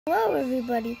Hello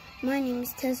everybody, my name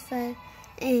is Tesfa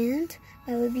and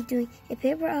I will be doing a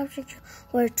paper object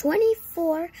where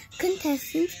 24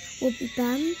 contestants will be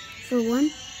battling for $1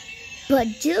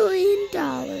 bajillion.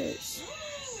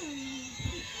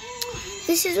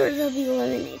 This is where they'll be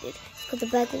eliminated. It's called the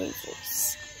battling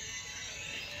phase.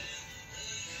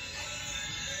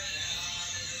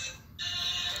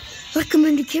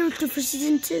 Recommended character for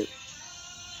season 2.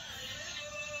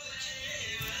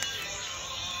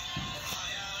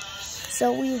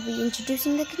 So we will be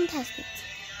introducing the contestants.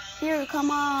 Here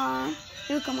come our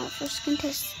first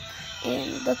contestant,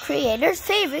 and the creator's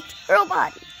favorite, Girl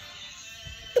Body.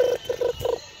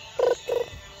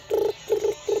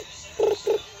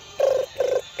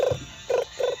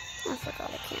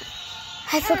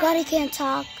 I forgot he can't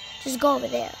talk. Just go over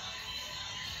there.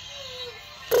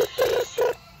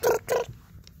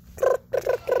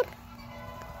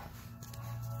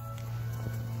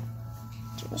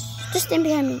 Just stand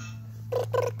behind me.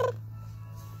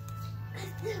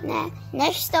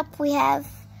 Next up we have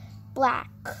Black.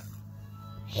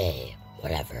 Hey,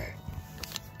 whatever.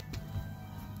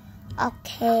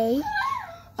 Okay.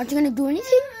 Aren't you gonna do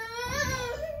anything?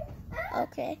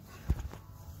 Okay.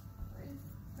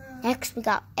 Next we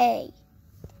got A.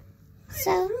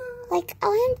 So, like,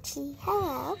 OMG,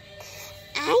 hello.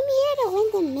 I'm here to win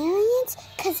the millions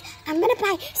because I'm gonna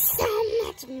buy so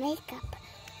much makeup.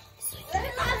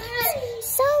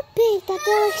 So big that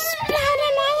they'll explode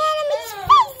in my enemies'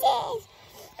 faces.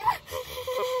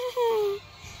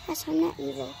 That's why I'm not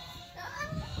evil.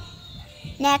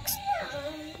 Next,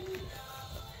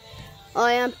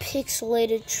 I am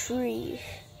Pixelated Tree.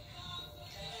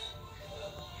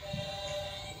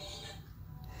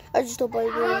 I just don't buy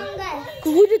it.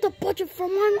 Cause we did the budget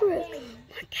from 100.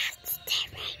 My dad's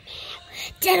dead right now.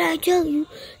 Did I tell you?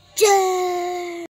 Dead.